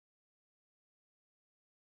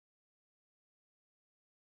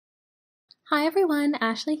Hi everyone,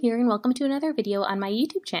 Ashley here and welcome to another video on my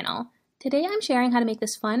YouTube channel. Today I'm sharing how to make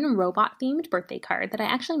this fun robot-themed birthday card that I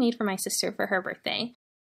actually made for my sister for her birthday.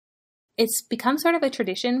 It's become sort of a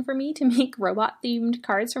tradition for me to make robot-themed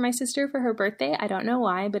cards for my sister for her birthday. I don't know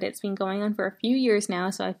why, but it's been going on for a few years now,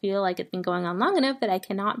 so I feel like it's been going on long enough that I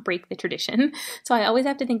cannot break the tradition. So I always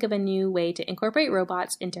have to think of a new way to incorporate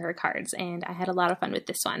robots into her cards, and I had a lot of fun with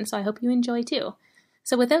this one, so I hope you enjoy too.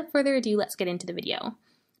 So without further ado, let's get into the video.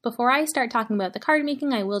 Before I start talking about the card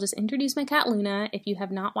making, I will just introduce my cat Luna. If you have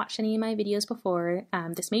not watched any of my videos before,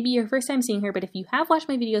 this may be your first time seeing her, but if you have watched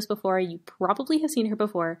my videos before, you probably have seen her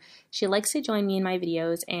before. She likes to join me in my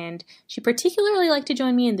videos, and she particularly liked to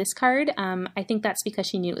join me in this card. I think that's because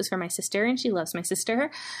she knew it was for my sister, and she loves my sister.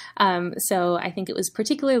 So I think it was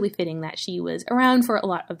particularly fitting that she was around for a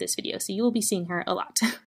lot of this video, so you will be seeing her a lot.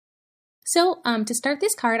 So to start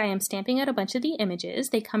this card, I am stamping out a bunch of the images.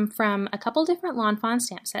 They come from a couple different Lawn Fawn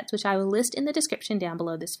stamp sets, which I will list in the description down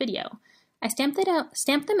below this video. I stamped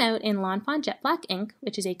them out in Lawn Fawn Jet Black ink,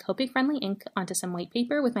 which is a Copic friendly ink, onto some white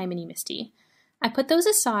paper with my mini Misty. I put those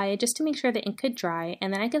aside just to make sure the ink could dry,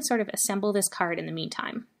 and then I can sort of assemble this card in the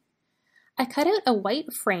meantime. I cut out a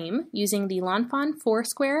white frame using the Lawn Fawn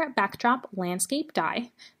Foursquare Backdrop Landscape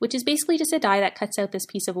die, which is basically just a die that cuts out this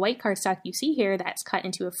piece of white cardstock you see here that's cut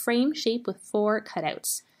into a frame shape with 4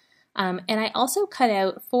 cutouts. And I also cut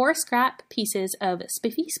out 4 scrap pieces of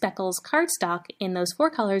Spiffy Speckles cardstock in those 4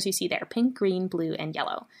 colors you see there, pink, green, blue, and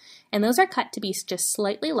yellow. And those are cut to be just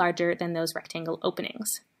slightly larger than those rectangle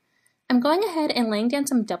openings. I'm going ahead and laying down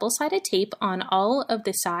some double-sided tape on all of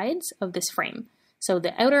the sides of this frame. So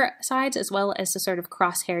the outer sides as well as the sort of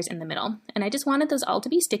crosshairs in the middle. And I just wanted those all to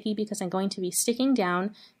be sticky because I'm going to be sticking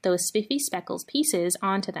down those Spiffy Speckles pieces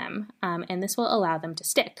onto them, and this will allow them to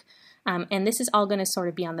stick. And this is all going to sort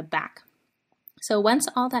of be on the back. So once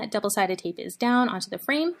all that double-sided tape is down onto the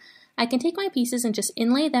frame, I can take my pieces and just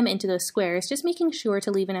inlay them into those squares, just making sure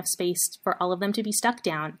to leave enough space for all of them to be stuck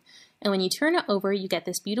down. And when you turn it over, you get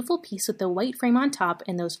this beautiful piece with the white frame on top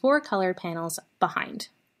and those 4 colored panels behind.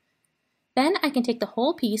 Then I can take the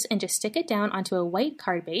whole piece and just stick it down onto a white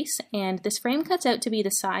card base, and this frame cuts out to be the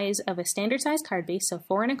size of a standard size card base, so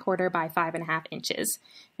 4 1/4 by 5 1/2 inches.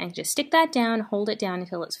 And I can just stick that down, hold it down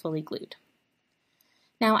until it's fully glued.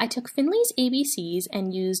 Now I took Finley's ABCs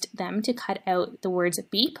and used them to cut out the words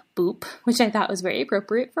beep, boop, which I thought was very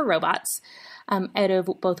appropriate for robots, out of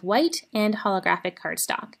both white and holographic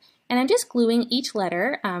cardstock. And I'm just gluing each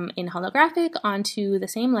letter in holographic onto the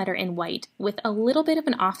same letter in white with a little bit of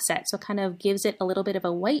an offset, so it kind of gives it a little bit of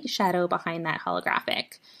a white shadow behind that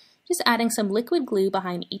holographic. Just adding some liquid glue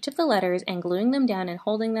behind each of the letters and gluing them down and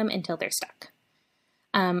holding them until they're stuck.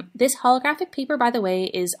 This holographic paper, by the way,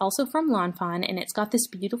 is also from Lawn Fawn, and it's got this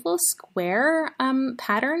beautiful square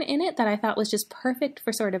pattern in it that I thought was just perfect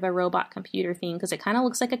for sort of a robot computer theme because it kind of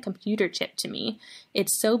looks like a computer chip to me.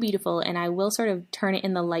 It's so beautiful, and I will sort of turn it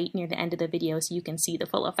in the light near the end of the video so you can see the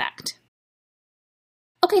full effect.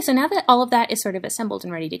 Okay, so now that all of that is sort of assembled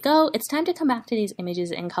and ready to go, it's time to come back to these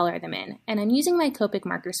images and color them in, and I'm using my Copic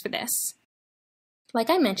markers for this. Like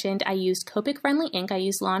I mentioned, I used Copic-friendly ink. I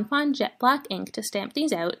used Lawn Fawn Jet Black ink to stamp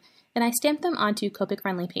these out, and I stamped them onto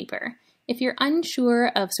Copic-friendly paper. If you're unsure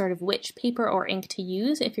of sort of which paper or ink to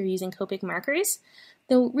use if you're using Copic markers,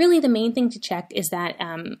 though really the main thing to check is that,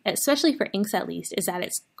 especially for inks at least, is that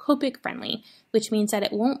it's Copic-friendly, which means that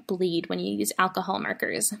it won't bleed when you use alcohol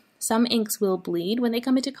markers. Some inks will bleed when they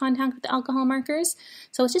come into contact with alcohol markers,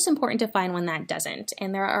 so it's just important to find one that doesn't,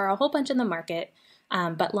 and there are a whole bunch in the market.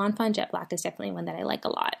 But Lawn Fawn Jet Black is definitely one that I like a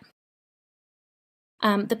lot.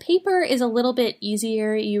 The paper is a little bit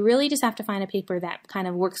easier. You really just have to find a paper that kind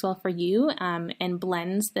of works well for you and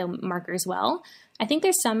blends the markers well. I think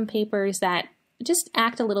there's some papers that just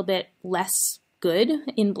act a little bit less good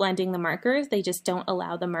in blending the markers. They just don't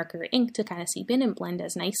allow the marker ink to kind of seep in and blend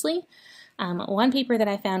as nicely. One paper that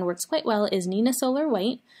I found works quite well is Neenah Solar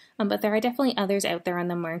White, but there are definitely others out there on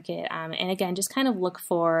the market. And again, just kind of look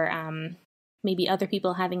for maybe other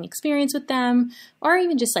people having experience with them, or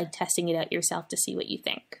even just like testing it out yourself to see what you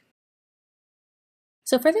think.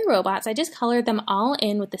 So for the robots, I just colored them all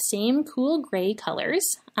in with the same cool gray colors,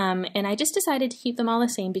 and I just decided to keep them all the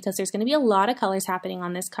same because there's going to be a lot of colors happening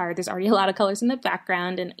on this card. There's already a lot of colors in the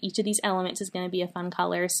background, and each of these elements is going to be a fun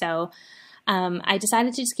color, so I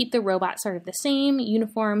decided to just keep the robots sort of the same,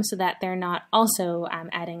 uniform, so that they're not also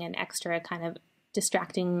adding an extra kind of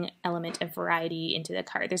distracting element of variety into the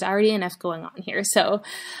card. There's already enough going on here, so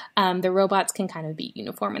the robots can kind of be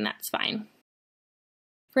uniform, and that's fine.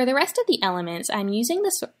 For the rest of the elements, I'm using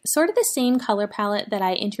sort of the same color palette that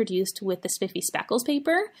I introduced with the Spiffy Speckles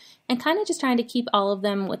paper, and kind of just trying to keep all of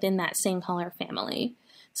them within that same color family.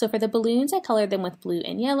 So for the balloons, I colored them with blue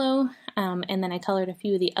and yellow, and then I colored a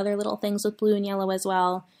few of the other little things with blue and yellow as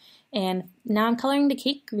well. And now I'm coloring the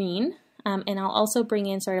cake green, and I'll also bring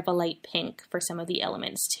in sort of a light pink for some of the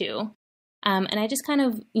elements too. And I just kind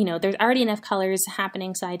of, there's already enough colors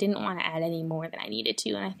happening, so I didn't want to add any more than I needed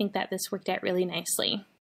to, and I think that this worked out really nicely.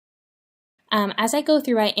 As I go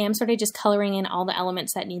through, I am sort of just coloring in all the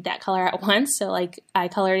elements that need that color at once. So like I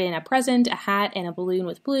colored in a present, a hat, and a balloon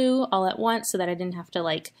with blue all at once so that I didn't have to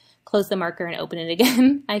like close the marker and open it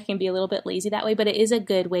again. I can be a little bit lazy that way, but it is a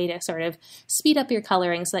good way to sort of speed up your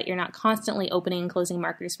coloring so that you're not constantly opening and closing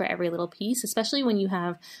markers for every little piece, especially when you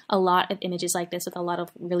have a lot of images like this with a lot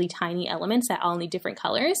of really tiny elements that all need different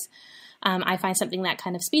colors. I find something that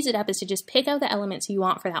kind of speeds it up is to just pick out the elements you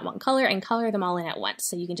want for that one color and color them all in at once.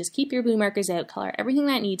 So you can just keep your blue markers out, color everything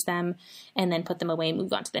that needs them, and then put them away and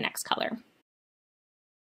move on to the next color.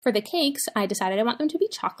 For the cakes, I decided I want them to be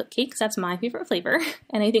chocolate cakes. That's my favorite flavor,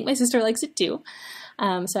 and I think my sister likes it too.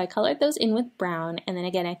 So I colored those in with brown, and then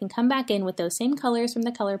again I can come back in with those same colors from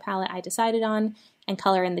the color palette I decided on and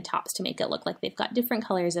color in the tops to make it look like they've got different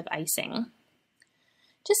colors of icing.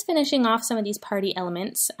 Just finishing off some of these party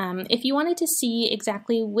elements. If you wanted to see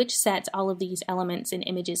exactly which sets all of these elements and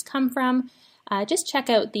images come from, just check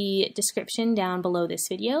out the description down below this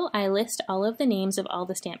video. I list all of the names of all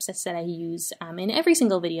the stamp sets that I use in every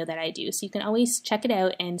single video that I do, so you can always check it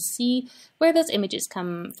out and see where those images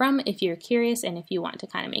come from if you're curious and if you want to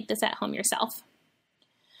kind of make this at home yourself.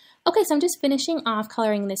 Okay, so I'm just finishing off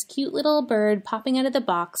coloring this cute little bird popping out of the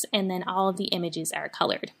box, and then all of the images are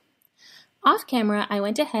colored. Off camera, I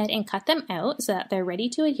went ahead and cut them out so that they're ready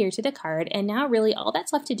to adhere to the card, and now really all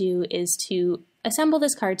that's left to do is to assemble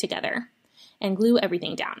this card together and glue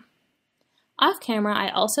everything down. Off camera, I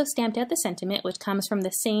also stamped out the sentiment, which comes from the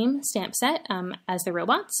same stamp set as the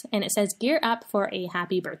robots, and it says "Gear up for a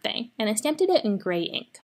happy birthday," and I stamped it out in gray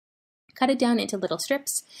ink. Cut it down into little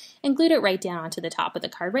strips and glued it right down onto the top of the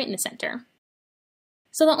card right in the center.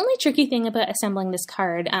 So the only tricky thing about assembling this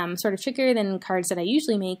card, sort of trickier than cards that I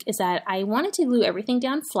usually make, is that I wanted to glue everything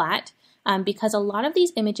down flat because a lot of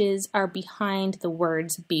these images are behind the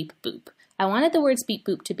words beep boop. I wanted the words beep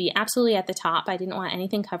boop to be absolutely at the top. I didn't want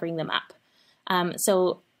anything covering them up.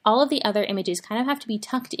 So all of the other images kind of have to be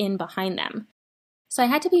tucked in behind them. So I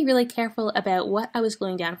had to be really careful about what I was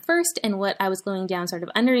gluing down first and what I was gluing down sort of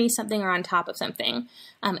underneath something or on top of something.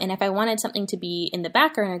 And if I wanted something to be in the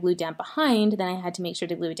background or glued down behind, then I had to make sure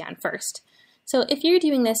to glue it down first. So if you're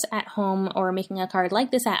doing this at home or making a card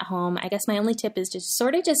like this at home, I guess my only tip is just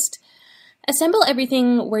sort of just assemble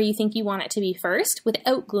everything where you think you want it to be first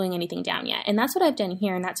without gluing anything down yet. And that's what I've done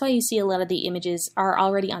here, and that's why you see a lot of the images are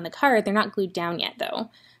already on the card. They're not glued down yet though.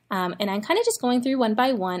 And I'm kind of just going through one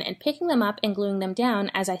by one and picking them up and gluing them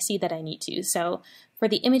down as I see that I need to. So for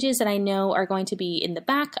the images that I know are going to be in the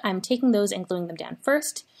back, I'm taking those and gluing them down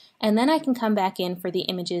first, and then I can come back in for the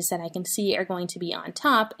images that I can see are going to be on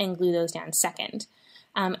top and glue those down second.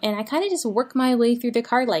 And I kind of just work my way through the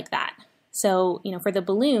card like that. So, for the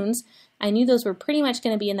balloons, I knew those were pretty much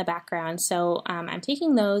going to be in the background, so I'm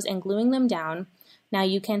taking those and gluing them down. Now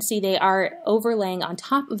you can see they are overlaying on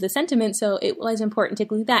top of the sentiment, so it was important to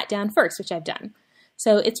glue that down first, which I've done.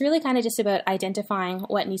 So it's really kind of just about identifying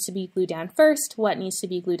what needs to be glued down first, what needs to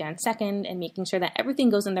be glued down second, and making sure that everything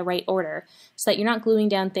goes in the right order so that you're not gluing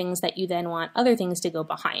down things that you then want other things to go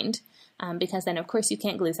behind, because then of course you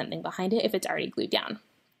can't glue something behind it if it's already glued down.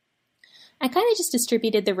 I kind of just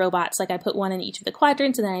distributed the robots, like I put one in each of the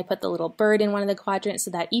quadrants, and then I put the little bird in one of the quadrants so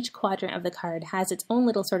that each quadrant of the card has its own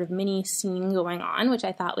little sort of mini scene going on, which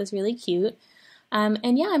I thought was really cute.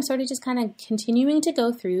 And yeah, I'm sort of just kind of continuing to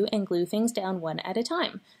go through and glue things down one at a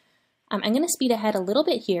time. I'm going to speed ahead a little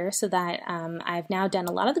bit here so that I've now done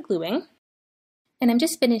a lot of the gluing, and I'm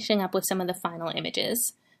just finishing up with some of the final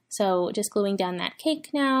images. So just gluing down that cake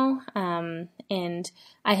now, and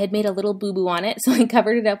I had made a little boo-boo on it, so I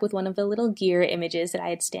covered it up with one of the little gear images that I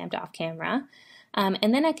had stamped off camera.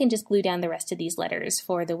 And then I can just glue down the rest of these letters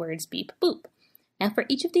for the words beep boop. Now for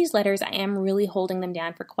each of these letters, I am really holding them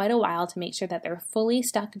down for quite a while to make sure that they're fully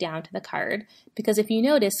stuck down to the card, because if you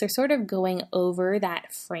notice, they're sort of going over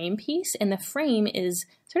that frame piece, and the frame is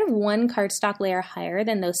sort of one cardstock layer higher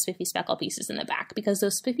than those spiffy speckle pieces in the back, because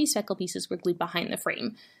those spiffy speckle pieces were glued behind the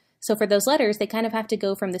frame. So for those letters, they kind of have to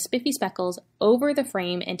go from the spiffy speckles over the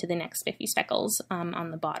frame into the next spiffy speckles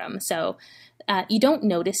on the bottom. So you don't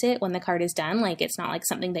notice it when the card is done. Like, it's not like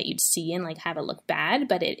something that you'd see and like have it look bad,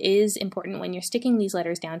 but it is important when you're sticking these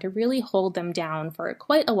letters down to really hold them down for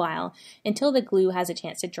quite a while until the glue has a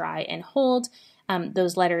chance to dry and hold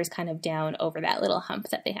those letters kind of down over that little hump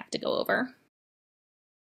that they have to go over.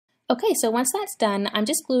 Okay, so once that's done, I'm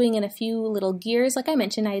just gluing in a few little gears. Like I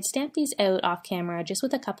mentioned, I had stamped these out off camera just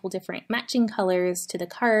with a couple different matching colors to the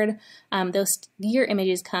card. Those gear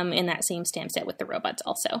images come in that same stamp set with the robots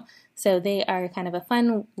also. So they are kind of a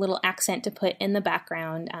fun little accent to put in the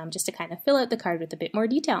background just to kind of fill out the card with a bit more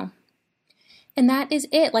detail. And that is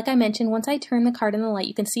it. Like I mentioned, once I turn the card in the light,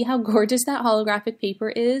 you can see how gorgeous that holographic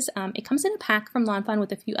paper is. It comes in a pack from Lawn Fawn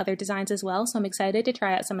with a few other designs as well, so I'm excited to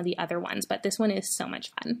try out some of the other ones, but this one is so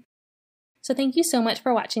much fun. So thank you so much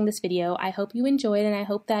for watching this video. I hope you enjoyed, and I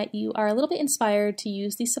hope that you are a little bit inspired to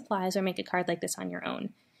use these supplies or make a card like this on your own.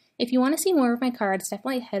 If you want to see more of my cards,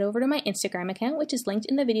 definitely head over to my Instagram account, which is linked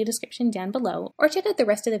in the video description down below, or check out the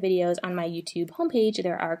rest of the videos on my YouTube homepage.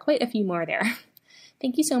 There are quite a few more there.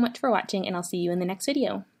 Thank you so much for watching, and I'll see you in the next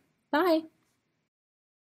video. Bye!